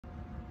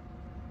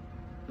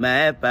My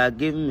helper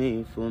give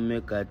me phone,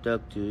 make I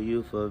talk to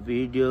you for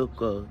video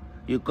call.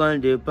 You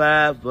can't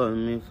depart for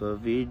me for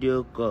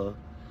video call.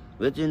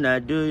 Wetin I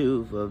do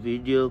you for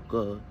video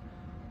call?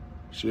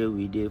 Shey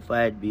we dey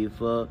fight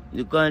before.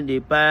 You can't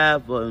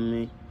depart for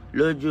me.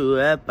 Lójú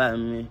helper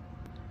me.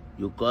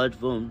 You called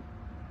phone.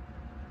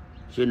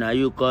 Shey na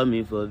you call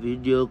me for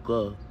video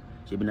call.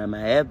 Shebi na my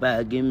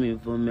helper give me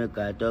phone, make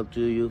I talk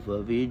to you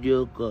for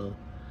video call.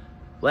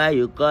 Why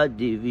you call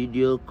the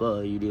video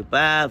call? You dey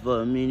para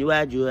for me,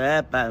 níwájú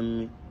helper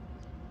mi.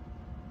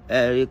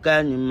 Ẹ̀rí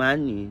kẹ́ni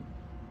mani,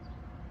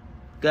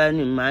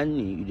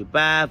 you dey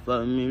para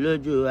for me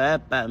lójú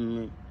helper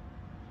mi.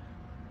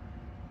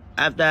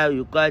 After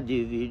you call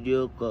the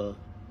video call,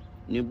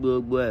 ní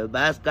gbogbo ẹ̀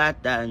bá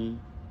scatter ni.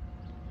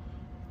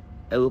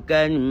 Ẹ̀rí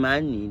kẹ́ni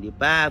mani, dey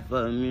para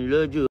for me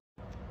lójú.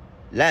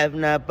 Life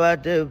na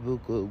portable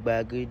kò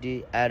gbà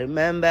gidi. I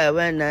remember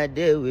when I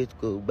dey with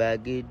kò gbà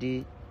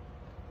gidi.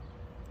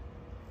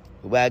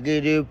 Kò gbà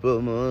gidi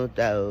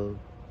promoter o.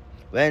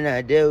 When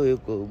I dey with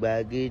kò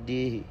gbà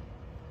gidi.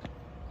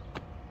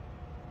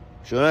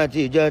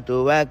 Ṣòrántí ìjọ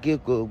tó wá kí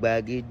kò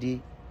gbà gidi.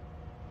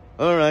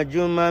 Ó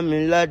rànjú mọ́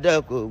mi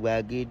lọ́dọ̀ kò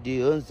gbà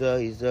gidi. Ó ń sọ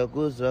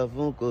ìsọkúsọ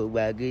fún kò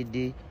gbà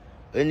gidi.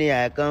 Ó ní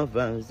I come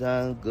from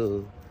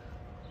Sango.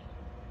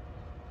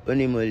 Ó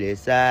ní mo lè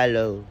sá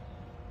lọ o.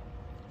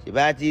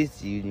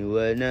 Ṣèbátìsì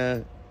nìwọ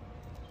náà.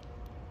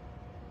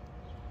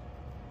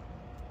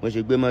 Mo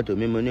ṣe gbé mọ́tò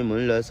mi, mo ní mò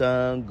ń lọ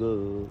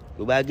Sango.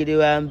 Kò gbà gidi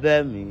wá ń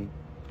bẹ̀ mí.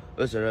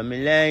 Ó sọ̀rọ̀ mi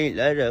lẹ́yìn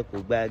lọ́dọ̀ kò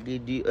gbà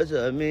gidi. Ó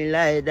sọ̀rọ̀ mi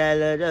láìdá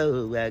lọ́dọ̀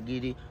kò gbà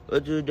gidi. Ó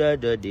tún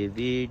dọ́dọ̀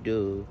Davido.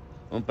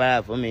 Ó ń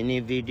para fún mi ní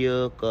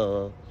fídíò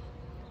kọ̀.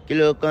 Kí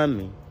ló kàn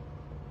mí?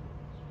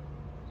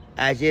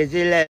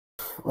 Àṣesílẹ̀.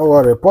 No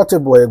worry,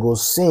 Portable, he go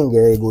sing,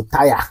 he go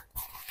tire.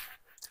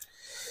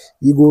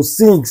 He go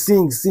sing, he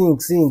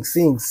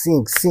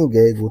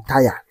go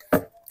tire.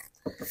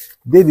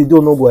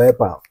 Davido no go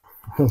help am.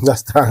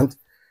 Understand?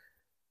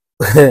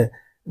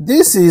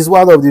 This is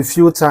one of the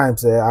few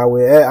times I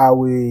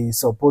will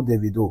support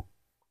Davido.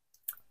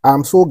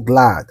 I'm so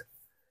glad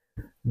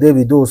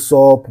Davido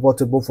saw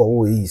Portable for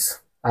who he is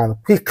and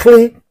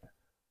quickly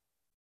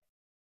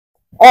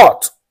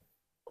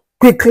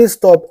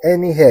stop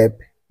any help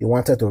he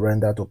wanted to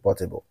render to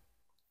Portable.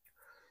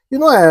 You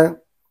know,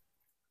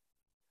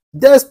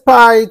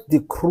 despite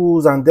the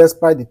cruise and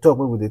despite the talk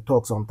we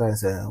talk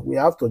sometimes, we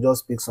have to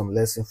just pick some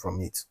lesson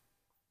from it.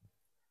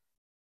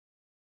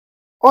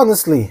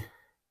 Honestly,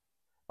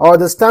 I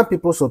understand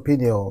people's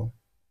opinion.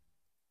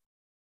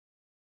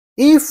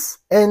 If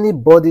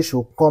anybody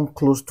should come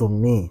close to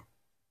me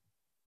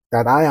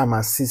that I am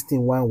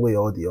assisting one way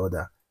or the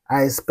other,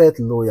 I expect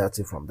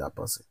loyalty from that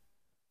person.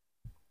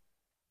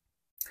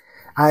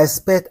 I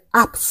expect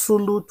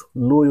absolute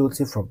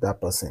loyalty from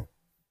that person.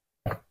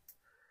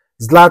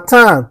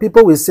 Zlatan,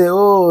 people will say,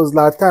 oh,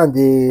 Zlatan,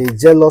 they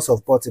jealous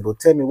of Portable.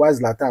 Tell me why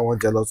Zlatan was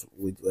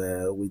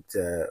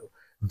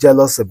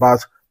jealous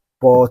about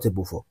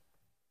Portable for?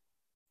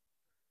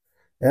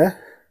 Eh?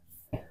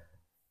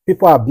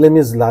 People are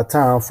blaming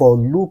Zlatan for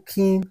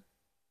looking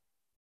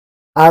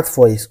out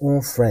for his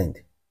own friend.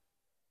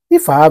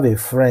 If I have a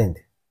friend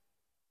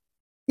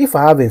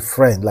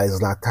like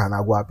Zlatan,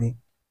 I go happy.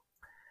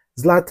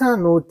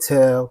 Zlatan no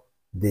tell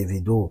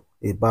Davido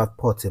about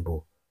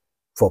Portable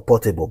for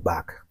Portable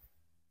back.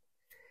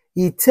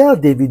 He tell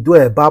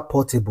Davido about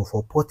Portable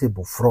for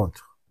Portable front.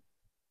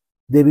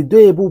 Davido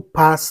able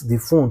pass the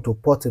phone to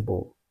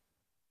Portable.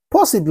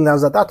 Possibly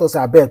as that was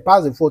I bet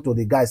pass the phone to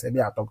the guys and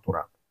me I talk to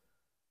them.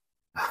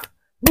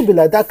 Maybe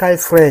like that kind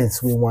of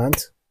friends we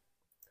want.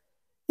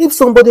 If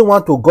somebody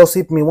want to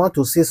gossip me, want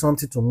to say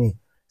something to me,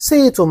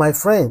 say it to my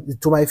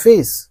friend, to my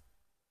face.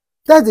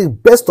 That's the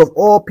best of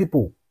all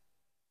people.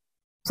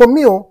 For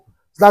me,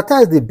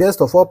 Zlatan is the best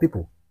of all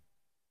people.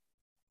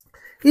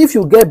 If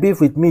you get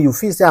beef with me, you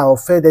feel say I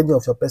offend any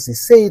of your person,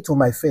 say it to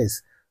my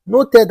face.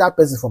 No tell that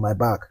person for my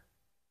back.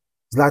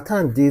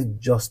 Zlatan did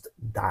just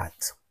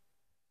that.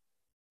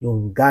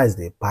 You guys,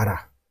 they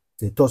para.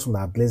 They told me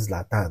I blame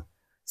Zlatan.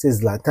 Say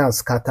Zlatan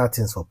scatter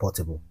things for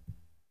Portable.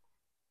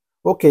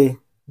 Okay,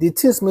 the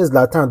things means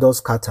Zlatan does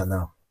scatter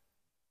now.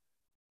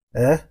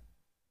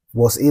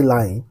 Was he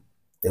lying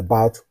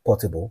about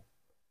Portable?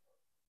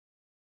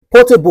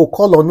 Portable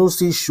call on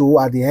Nusi show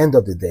at the end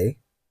of the day.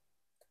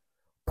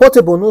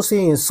 Portable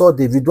Nusi insult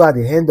Davido at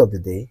the end of the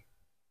day.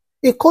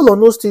 He call on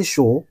Nusi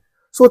show.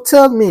 So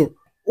tell me,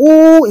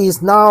 who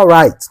is now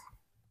right?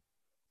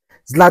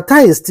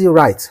 Zlatan is still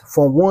right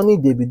for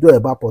warning Davido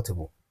about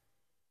Portable.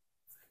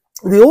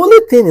 The only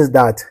thing is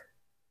that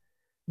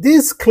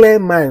this clear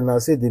mind, I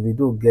say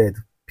Davido get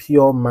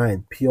pure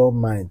mind.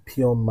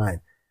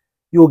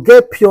 You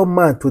get pure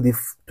mind to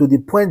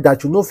the point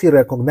that you no fit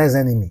recognize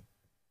enemy.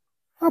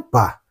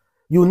 Papa,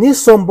 you need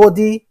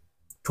somebody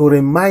to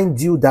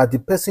remind you that the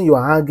person you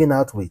are hanging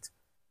out with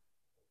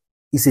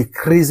is a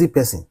crazy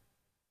person.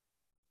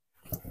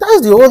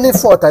 That's the only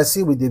fault I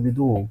see with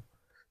Davido.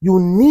 You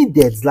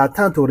needed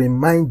Zlatan to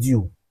remind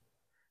you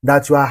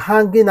that you are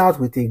hanging out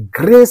with a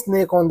green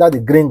snake under the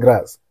green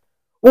grass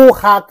who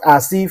act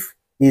as if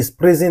he's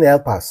praising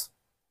helpers.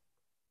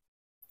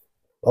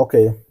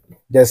 Okay.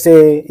 They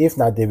say if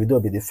not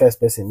Davido be the first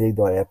person make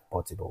door help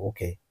Portable.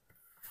 Okay.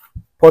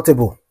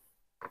 Portable.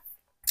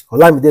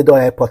 Olamide don't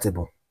help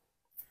Portable.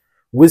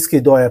 Whiskey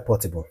don't help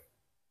Portable.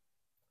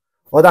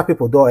 Other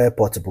people don't help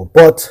Portable.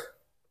 But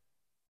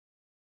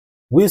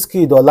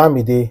Whiskey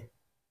Olamide,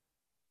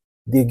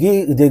 they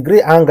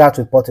agree anger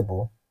with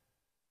Portable.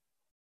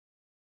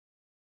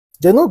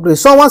 They no agree.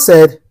 Someone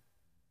said,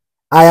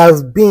 I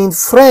have been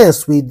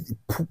friends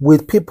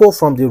with people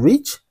from the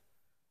rich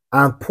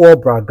and poor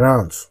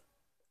backgrounds.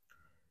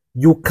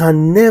 You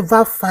can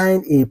never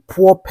find a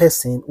poor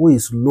person who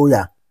is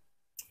loyal.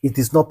 It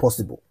is not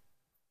possible.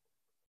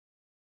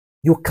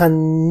 You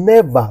can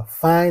never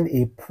find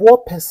a poor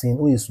person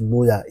who is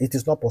loyal. It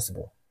is not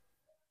possible.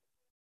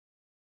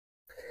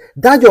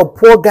 That your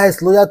poor guy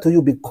is loyal to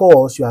you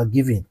because you are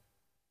giving.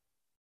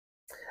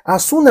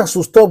 As soon as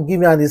you stop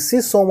giving and you see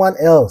someone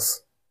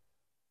else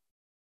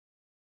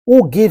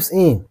who gives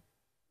in,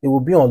 he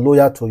will be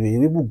unloyal to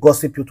you. He will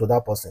gossip you to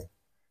that person.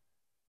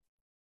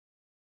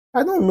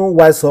 I don't know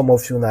why some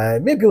of you now,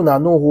 maybe you now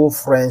know who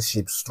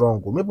friendship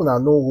strong, or maybe you now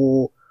know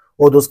who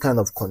all those kind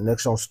of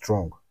connections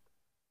strong.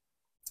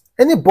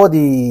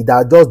 Anybody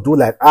that just do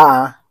like,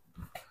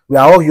 we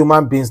are all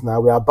human beings now,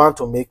 we are bound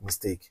to make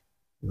mistake.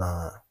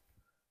 Nah,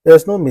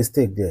 there's no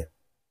mistake there.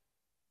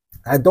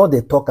 I don't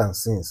they talk and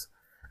sins.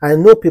 I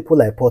know people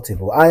like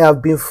Portable. I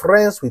have been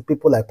friends with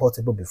people like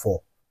Portable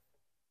before.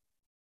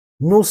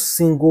 No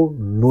single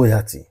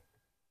loyalty.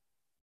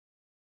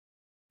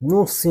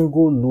 No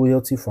single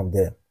loyalty from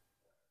them.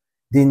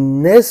 The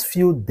next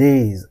few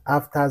days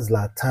after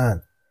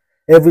Zlatan,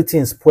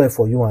 everything spoiled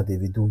for you and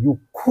Davido. You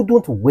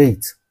couldn't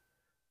wait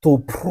to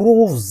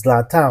prove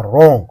Zlatan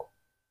wrong.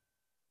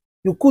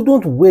 You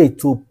couldn't wait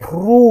to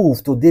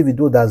prove to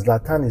Davido that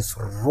Zlatan is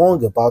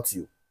wrong about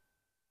you.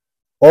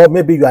 Or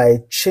maybe you are a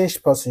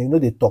changed person, you know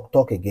they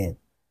talk again.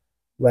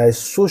 You are a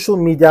social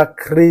media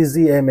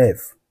crazy MF.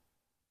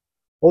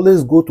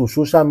 Always go to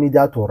social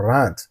media to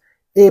rant.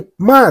 A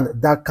man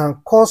that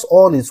can curse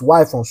all his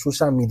wife on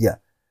social media.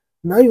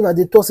 Now you know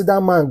they talk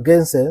that man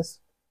get sense.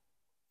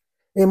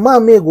 A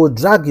man may go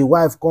drag his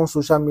wife on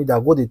social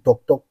media, go they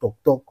talk.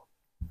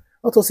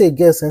 Not to say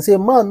get sense. A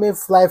man may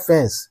fly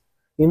fence.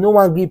 You no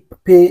one gree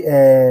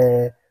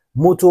pay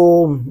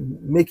motor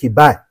make it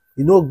buy.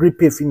 You no gree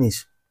pay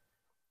finish.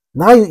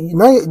 Now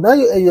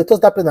you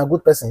just that person a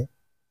good person.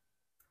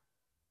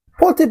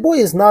 Portable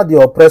is now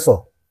the oppressor.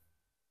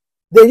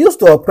 They used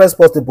to oppress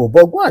Portable,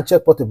 but go and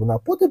check Portable now.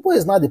 Portable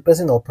is now the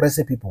person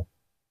oppressing people.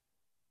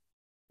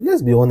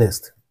 Let's be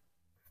honest.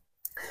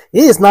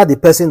 He is not the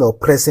person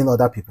oppressing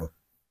other people.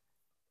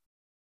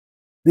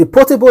 The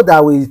Portable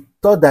that we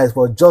thought that is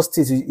for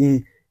justice,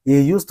 he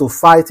used to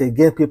fight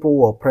against people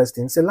who oppressed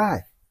him. It's a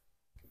lie.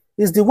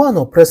 He's the one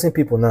oppressing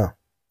people now.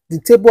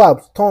 The table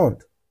has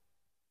turned.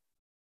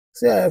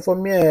 See, for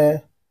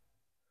me,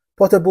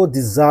 Portable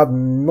deserves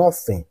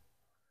nothing.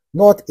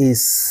 Not a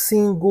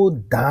single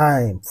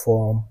dime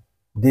from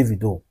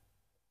Davido.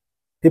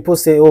 People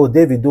say, oh,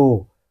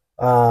 Davido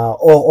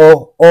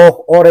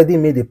already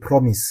made a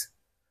promise.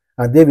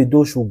 And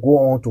Davido should go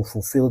on to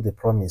fulfill the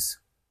promise.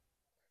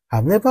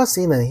 I've never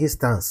seen an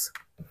instance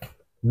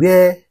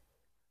where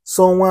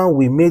someone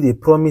we made a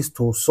promise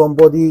to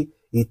somebody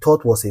he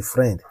thought was a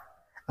friend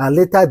and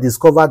later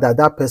discovered that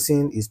that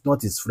person is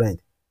not his friend.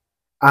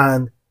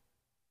 And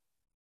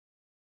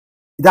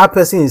that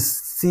person is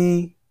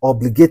still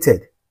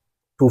obligated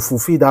to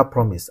fulfill that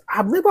promise.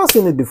 I've never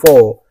seen it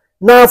before.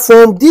 Now,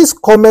 from this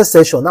comment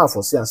section, now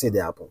for see and say they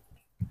happen.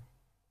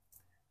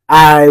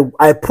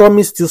 I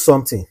promised you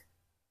something.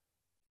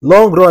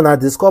 Long run, I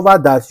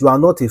discovered that you are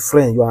not a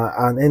friend, you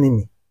are an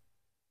enemy.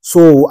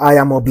 So I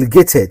am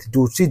obligated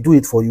to still do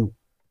it for you.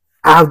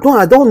 I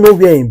don't know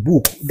where in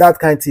book that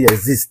kind of thing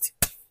exists.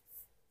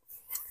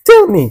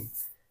 Tell me,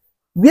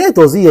 where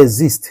does it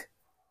exist?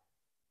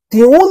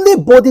 The only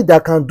body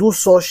that can do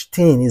such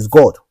thing is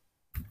God.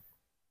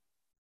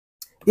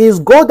 It's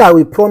God that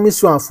will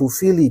promise you and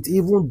fulfill it,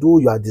 even though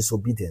you are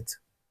disobedient.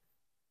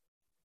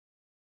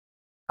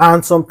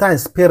 And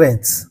sometimes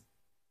parents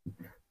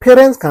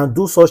can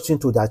do such thing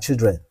to their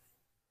children.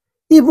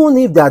 Even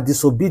if they are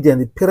disobedient,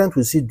 the parent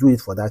will still do it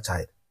for that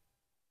child.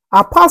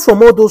 Apart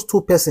from all those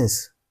two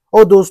persons,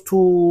 all those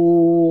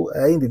two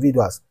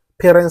individuals,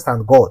 parents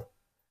and God,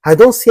 I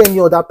don't see any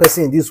other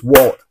person in this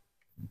world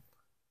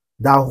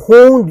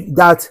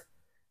that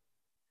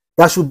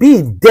should be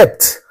in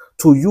debt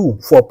to you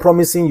for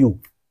promising you.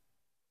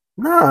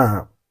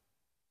 Nah.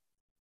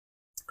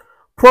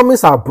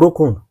 Promises are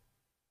broken.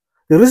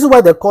 The reason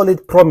why they call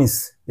it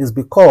promise is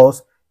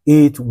because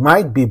it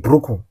might be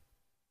broken.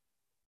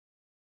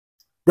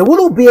 There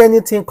wouldn't be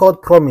anything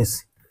called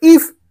promise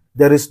if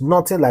there is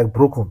nothing like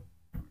broken.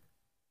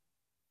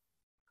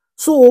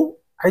 So,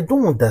 I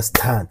don't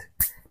understand.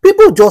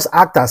 People just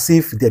act as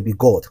if they be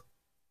God.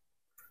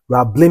 We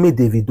are blaming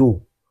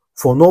Davido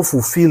for not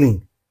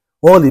fulfilling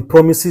all the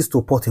promises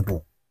to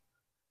Portable.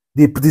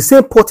 The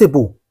same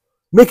Portable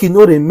make you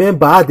not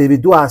remember how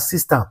Davido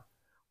assist am,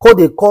 cause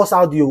they curse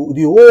out the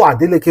whole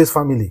Adeleke's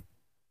family.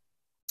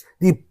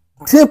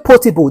 Same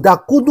Portable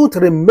that couldn't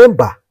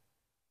remember,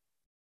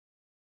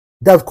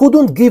 that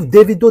couldn't give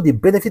Davido the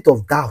benefit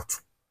of doubt.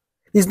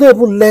 It's not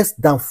even less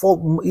than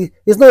 4,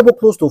 it's not even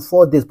close to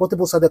 4 days.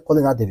 Portable started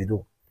calling out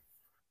Davido.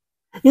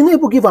 You not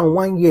able to give him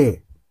 1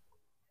 year.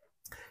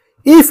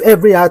 If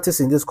every artist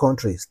in this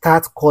country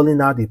starts calling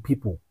out the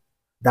people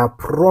that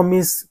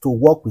promise to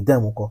work with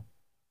them,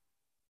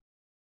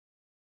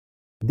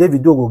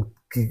 Davido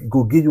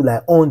will give you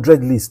like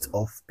 100 lists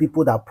of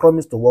people that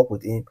promise to work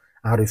with him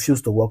and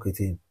refuse to work with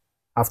him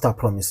after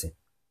promising.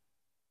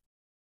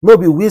 No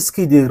be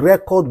Whiskey the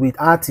record with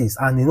artists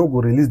and he no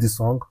go release the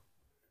song.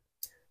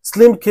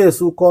 Slim Case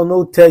who call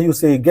no tell you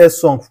say he get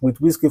song with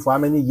Whiskey for how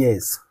many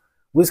years?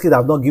 Whiskey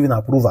have not given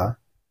approval.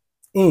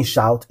 In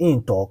shout,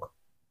 in talk.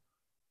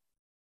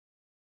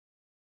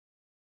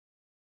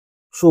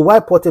 So why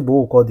Portable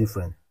will call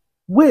different?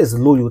 Where is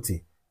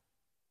loyalty?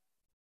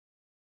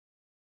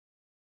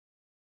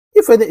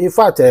 In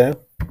fact,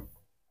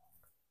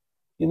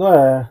 you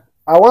know,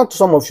 I want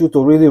some of you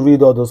to really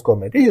read all those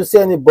comments. If you see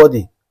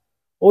anybody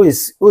who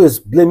is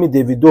blaming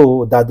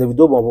Davido, that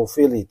Davido will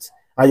feel it,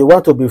 and you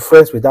want to be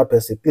friends with that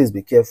person, please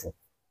be careful.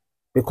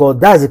 Because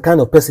that's the kind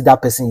of person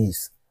that person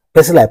is.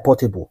 Person like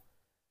Portable.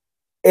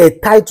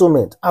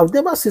 Entitlement. I've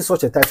never seen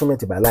such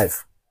entitlement in my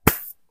life.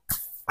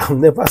 I've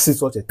never seen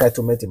such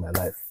entitlement in my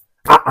life.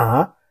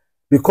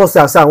 Because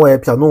I say I want to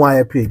help you, I don't want to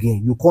help you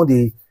again. You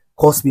can't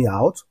cost me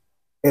out.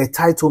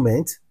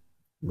 Entitlement.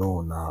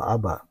 No,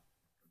 Abba.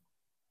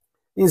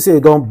 He say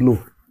you don't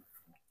blow.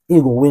 He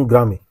go win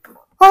Grammy.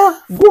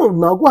 Go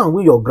now, go and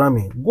win your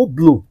Grammy. Go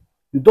blow.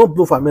 You don't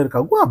blow for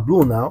America. Go and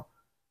blow now.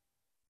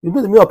 You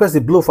know the mere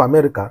person blow for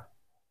America.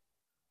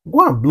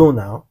 Go and blow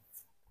now.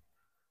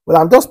 Well,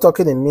 I'm just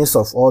talking in midst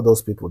of all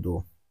those people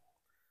though.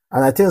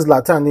 And I think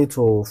Zlatan need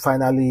to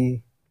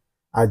finally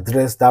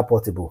address that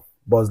Portable.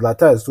 But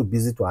Zlatan is too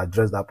busy to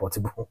address that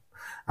Portable.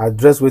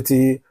 Address what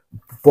he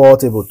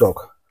Portable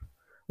talk.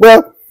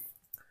 Well,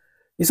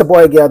 it's a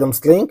boy again,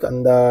 Adam's Link,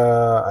 and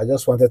I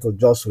just wanted to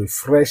just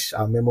refresh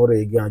our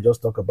memory again and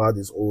just talk about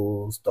this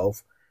old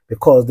stuff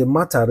because the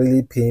matter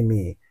really pain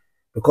me.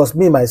 Because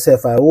me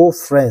myself, I hold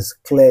friends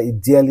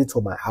dearly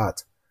to my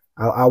heart.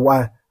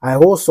 I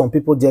hold some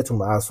people dear to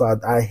my heart, so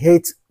I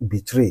hate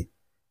betray.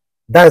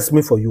 That's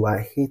me for you. I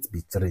hate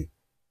betray.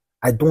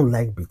 I don't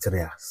like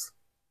betrayers.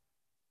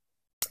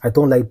 I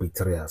don't like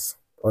betrayers,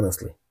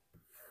 honestly.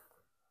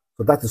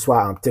 So that is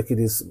why I'm taking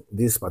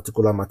this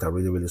particular matter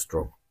really, really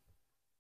strong.